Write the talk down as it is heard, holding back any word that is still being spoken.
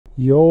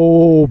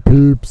Yo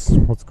peeps,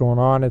 what's going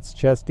on? It's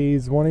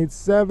Chestiz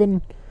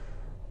 187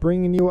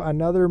 bringing you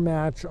another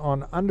match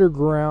on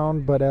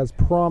Underground, but as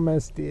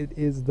promised it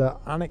is the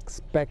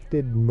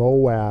unexpected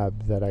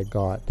MOAB that I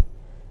got.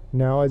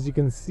 Now as you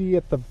can see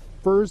at the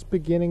first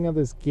beginning of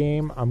this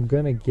game, I'm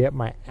gonna get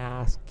my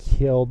ass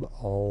killed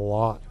a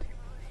lot.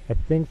 I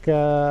think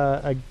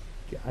I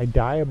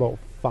die about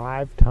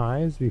 5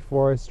 times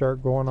before I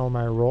start going on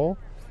my roll.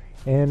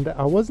 And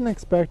I wasn't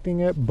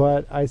expecting it,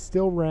 but I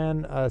still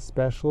ran a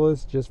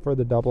specialist just for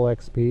the double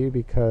XP,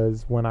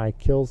 because when I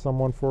kill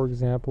someone, for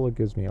example, it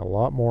gives me a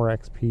lot more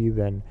XP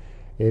than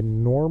it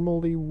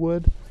normally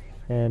would.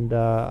 And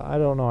I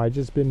don't know, I've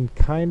just been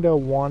kind of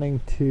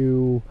wanting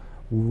to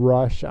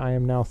rush. I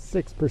am now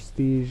 6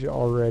 prestige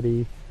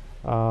already,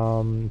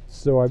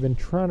 so I've been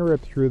trying to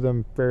rip through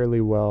them fairly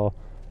well.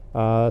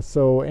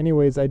 So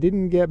anyways, I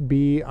didn't get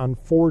B,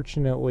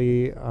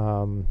 unfortunately.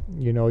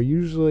 You know,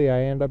 usually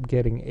I end up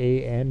getting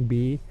A and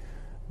B,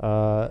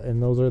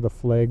 and those are the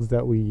flags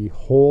that we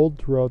hold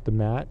throughout the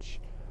match.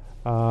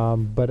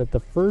 But at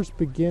the first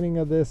beginning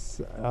of this,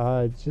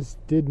 it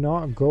just did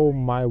not go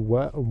my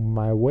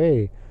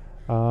way.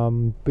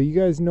 But you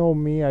guys know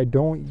me, I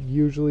don't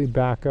usually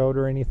back out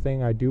or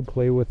anything. I do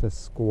play with a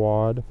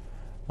squad,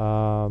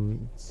 or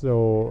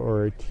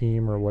a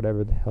team, or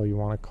whatever the hell you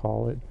want to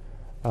call it.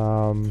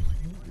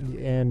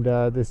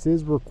 This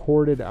is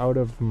recorded out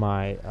of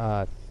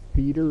my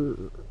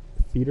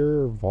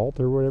theater vault,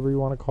 or whatever you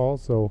want to call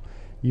it, so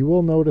you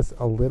will notice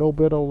a little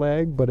bit of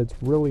lag, but it's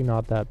really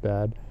not that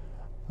bad.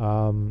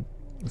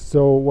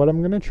 So what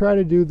I'm gonna try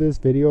to do this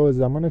video is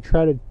I'm gonna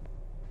try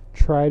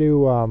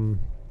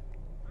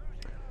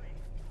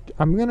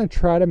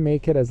to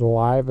make it as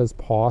live as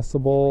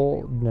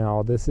possible.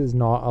 Now this is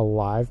not a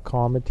live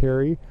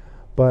commentary,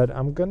 but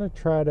I'm gonna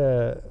try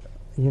to,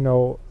 you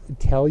know,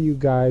 tell you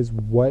guys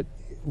what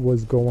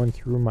was going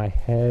through my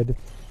head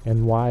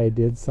and why I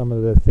did some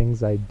of the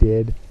things I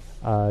did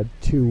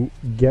to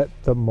get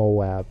the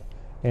MOAB.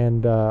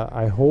 And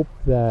I hope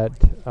that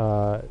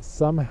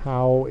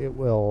somehow it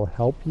will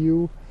help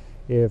you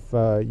if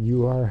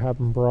you are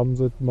having problems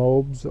with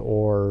MOABs,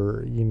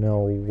 or you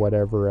know,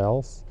 whatever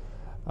else.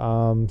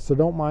 So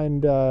don't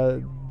mind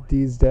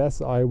these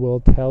deaths. I will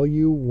tell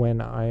you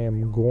when I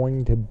am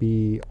going to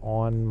be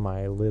on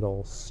my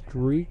little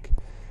streak.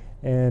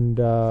 And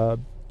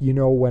you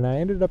know, when I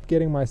ended up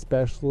getting my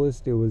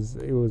specialist, it was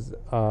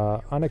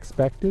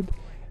unexpected,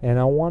 and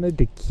I wanted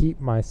to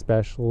keep my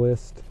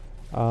specialist,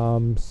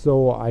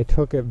 so I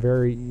took it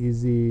very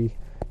easy.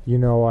 You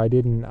know, I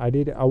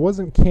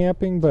wasn't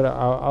camping, but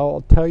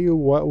I'll tell you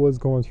what was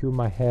going through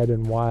my head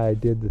and why I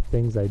did the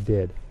things I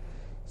did.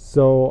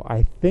 So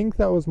I think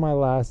that was my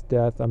last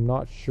death. I'm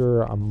not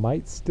sure. I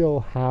might still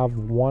have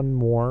one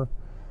more.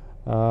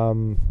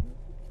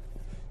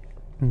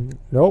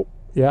 Nope.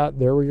 Yeah,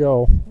 there we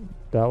go.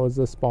 That was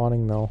the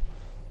spawning though.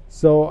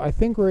 So I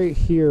think right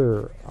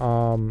here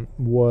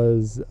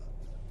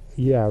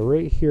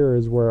right here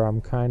is where I'm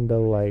kind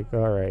of like,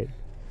 alright.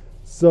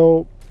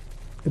 So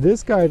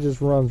this guy just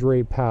runs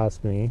right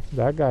past me.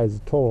 That guy's a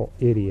total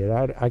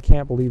idiot. I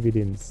can't believe he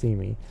didn't see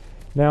me.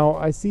 Now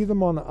I see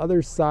them on the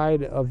other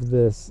side of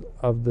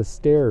the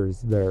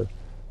stairs there.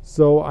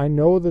 So I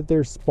know that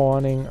they're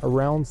spawning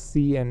around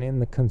C and in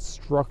the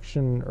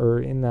construction, or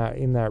in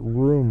that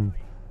room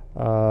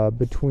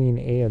between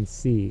A and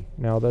C.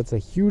 Now that's a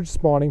huge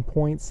spawning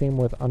point, same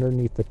with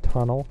underneath the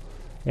tunnel,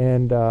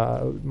 and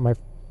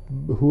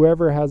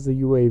whoever has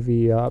the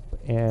UAV up,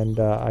 and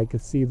I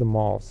could see them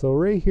all. So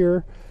right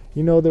here,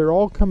 you know, they're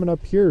all coming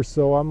up here,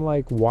 so I'm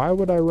like, why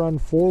would I run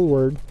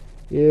forward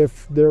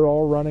if they're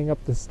all running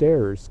up the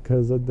stairs?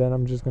 Because then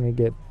I'm just gonna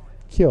get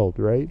killed,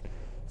 right?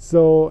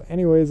 So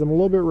anyways, I'm a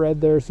little bit red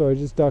there, so I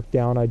just ducked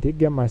down. I did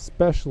get my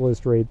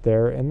specialist right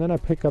there, and then I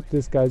pick up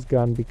this guy's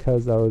gun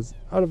because I was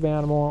out of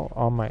ammo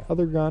on my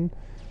other gun.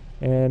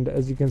 And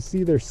as you can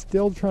see, they're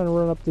still trying to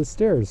run up the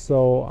stairs,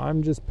 so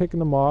I'm just picking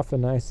them off,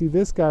 and I see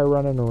this guy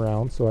running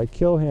around, so I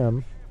kill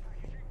him.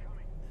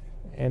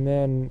 And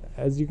then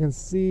as you can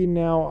see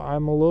now,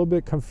 I'm a little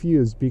bit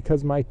confused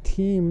because my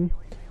teammate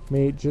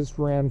just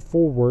ran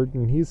forward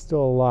and he's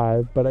still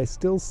alive, but I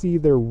still see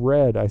they're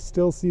red. I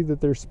still see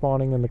that they're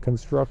spawning in the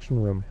construction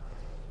room.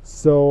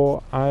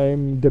 So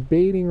I'm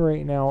debating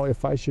right now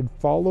if I should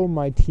follow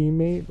my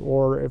teammate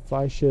or if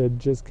I should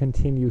just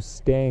continue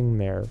staying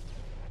there.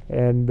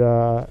 And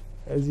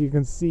as you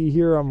can see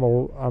here, I'm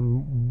a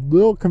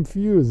little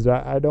confused.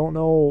 I don't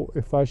know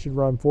if I should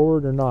run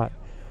forward or not.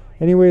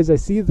 Anyways, I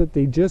see that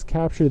they just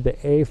captured the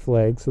A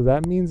flag, so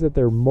that means that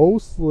they're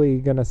mostly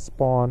gonna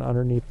spawn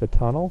underneath the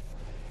tunnel.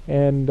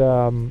 And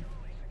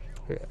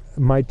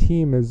my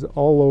team is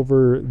all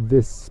over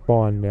this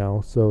spawn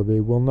now, so they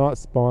will not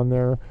spawn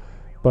there.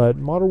 But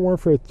Modern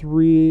Warfare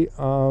 3,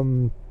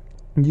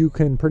 you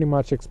can pretty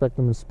much expect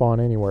them to spawn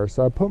anywhere.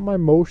 So I put my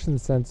motion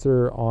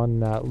sensor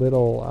on that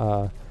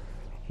little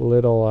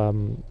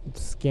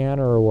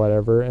scanner or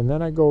whatever, and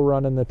then I go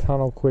run in the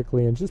tunnel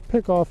quickly and just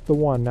pick off the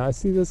one. Now I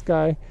see this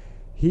guy,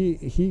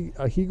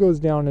 he goes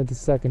down into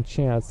second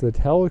chance. The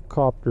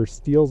helicopter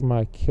steals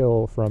my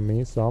kill from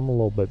me, so I'm a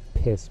little bit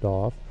pissed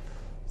off.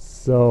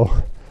 So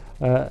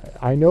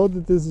I know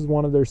that this is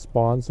one of their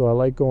spawns, so I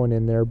like going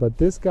in there, but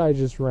this guy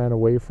just ran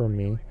away from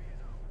me.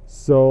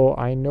 So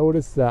I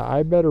noticed that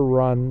I better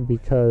run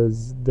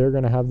because they're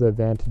going to have the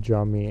advantage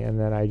on me. And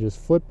then I just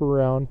flip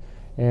around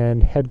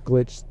and head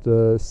glitch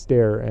the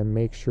stair and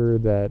make sure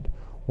that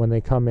when they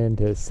come in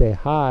to say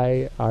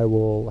hi, I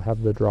will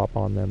have the drop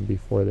on them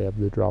before they have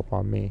the drop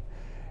on me.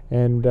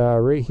 And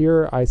right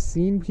here, I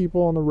seen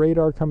people on the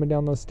radar coming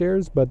down those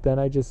stairs, but then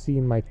I just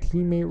seen my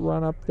teammate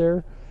run up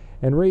there.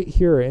 And right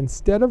here,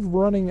 instead of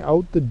running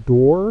out the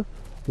door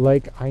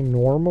like I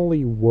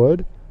normally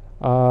would,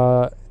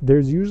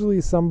 there's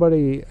usually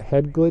somebody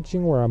head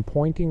glitching where I'm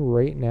pointing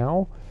right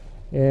now,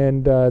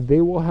 and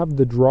they will have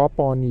the drop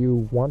on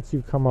you once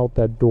you come out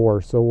that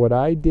door. So what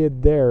I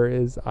did there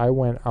is I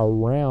went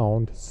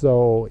around,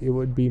 so it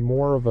would be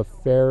more of a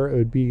fair, it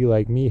would be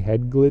like me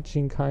head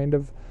glitching kind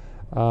of,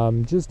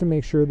 just to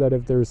make sure that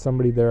if there's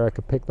somebody there I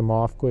could pick them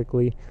off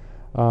quickly.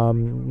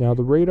 Now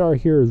the radar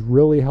here is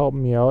really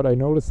helping me out. I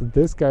noticed that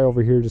this guy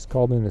over here just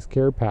called in his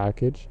care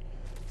package,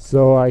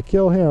 so I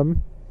kill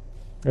him.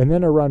 And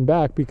then I run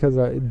back because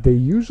they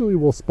usually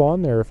will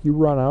spawn there if you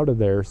run out of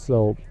there.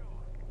 So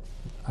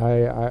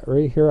I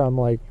right here I'm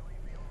like,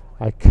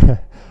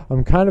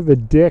 I'm kind of a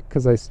dick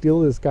because I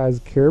steal this guy's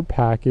care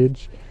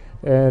package,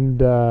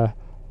 and I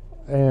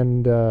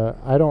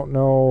don't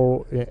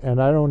know,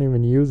 and I don't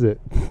even use it.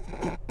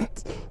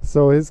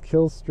 So his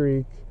kill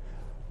streak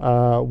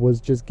was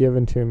just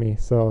given to me.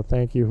 So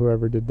thank you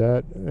whoever did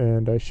that.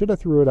 And I should have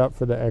threw it up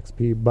for the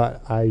XP,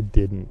 but I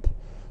didn't.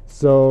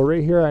 So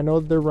right here, I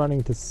know that they're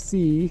running to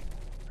C,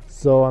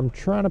 so I'm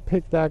trying to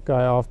pick that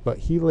guy off, but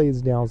he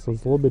lays down, so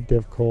it's a little bit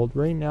difficult.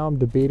 Right now, I'm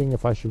debating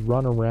if I should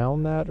run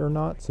around that or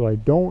not, so I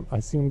don't. I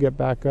see him get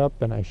back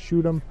up, and I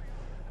shoot him.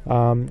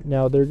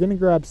 Now, they're going to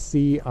grab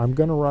C. I'm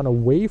going to run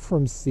away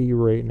from C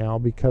right now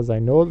because I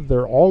know that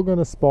they're all going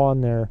to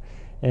spawn there,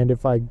 and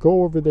if I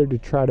go over there to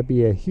try to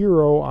be a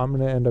hero, I'm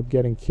going to end up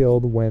getting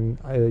killed when,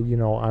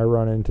 I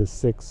run into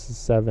 6,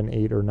 7,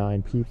 8, or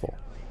 9 people.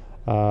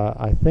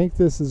 I think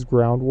this is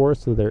ground war,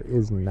 so there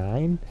is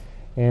 9,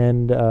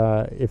 and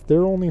if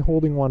they're only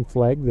holding one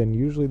flag, then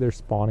usually they're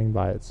spawning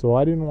by it. So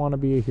I didn't want to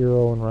be a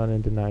hero and run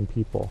into 9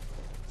 people.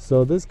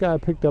 So this guy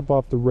picked up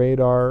off the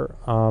radar.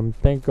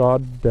 Thank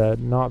God that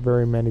not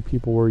very many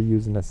people were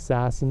using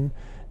assassin.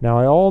 Now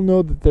I all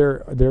know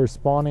that they're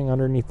spawning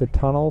underneath the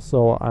tunnel,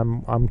 so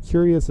I'm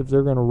curious if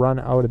they're going to run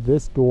out of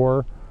this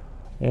door,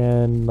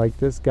 and like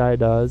this guy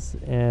does.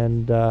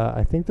 And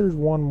I think there's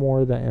one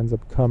more that ends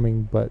up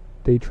coming, but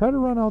they try to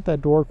run out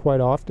that door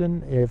quite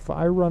often. If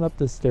I run up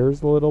the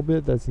stairs a little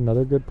bit, that's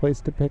another good place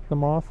to pick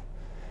them off.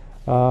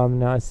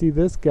 Now I see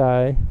this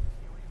guy,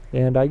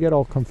 and I get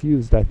all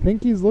confused. I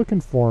think he's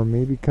looking for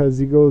me because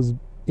he goes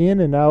in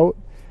and out,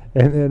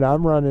 and then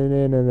I'm running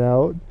in and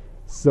out.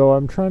 So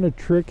I'm trying to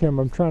trick him.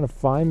 I'm trying to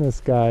find this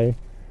guy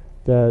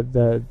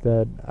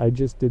that I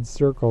just did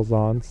circles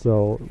on.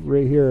 So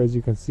right here, as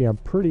you can see, I'm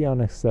pretty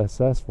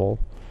unsuccessful.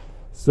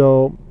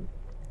 So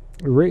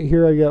right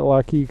here I get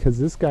lucky because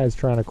this guy's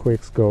trying to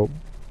quick scope,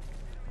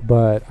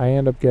 but I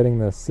end up getting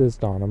the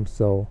assist on him.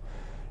 So,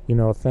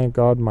 thank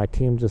God my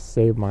team just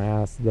saved my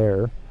ass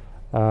there.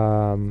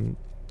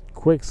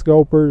 Quick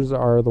scopers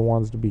are the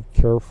ones to be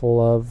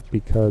careful of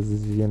because,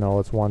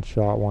 it's one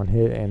shot, one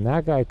hit, and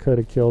that guy could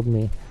have killed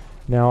me.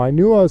 Now, I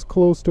knew I was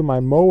close to my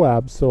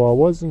MOAB, so I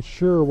wasn't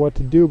sure what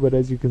to do, but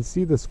as you can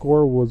see, the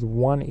score was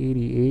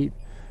 188.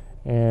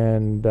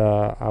 And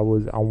I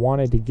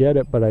wanted to get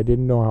it, but I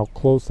didn't know how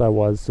close I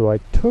was, so I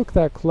took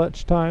that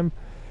clutch time,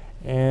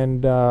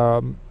 and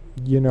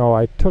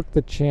I took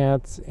the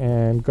chance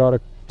and got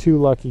 2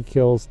 lucky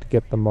kills to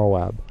get the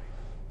MOAB.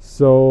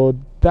 So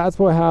that's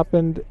what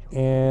happened,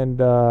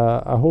 and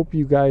I hope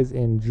you guys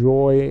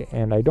enjoy,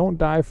 and I don't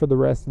die for the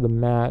rest of the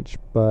match,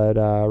 but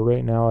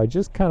right now I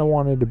just kind of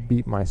wanted to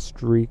beat my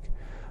streak.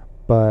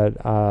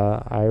 But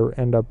I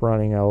end up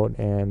running out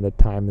and the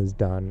time is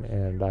done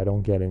and I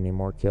don't get any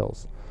more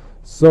kills.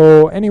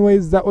 So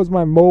anyways, that was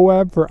my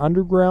MOAB for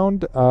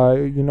Underground. It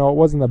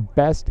wasn't the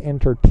best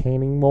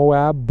entertaining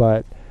MOAB,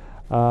 but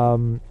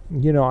I'm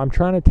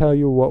trying to tell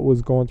you what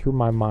was going through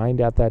my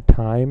mind at that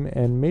time,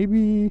 and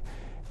maybe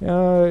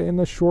in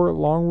the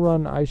long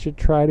run I should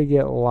try to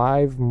get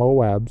live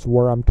MOABs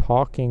where I'm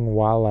talking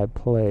while I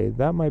play.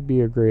 That might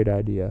be a great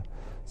idea.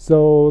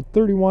 So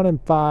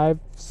 31-5,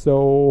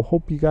 so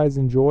hope you guys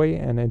enjoy,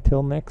 and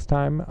until next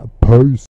time, peace.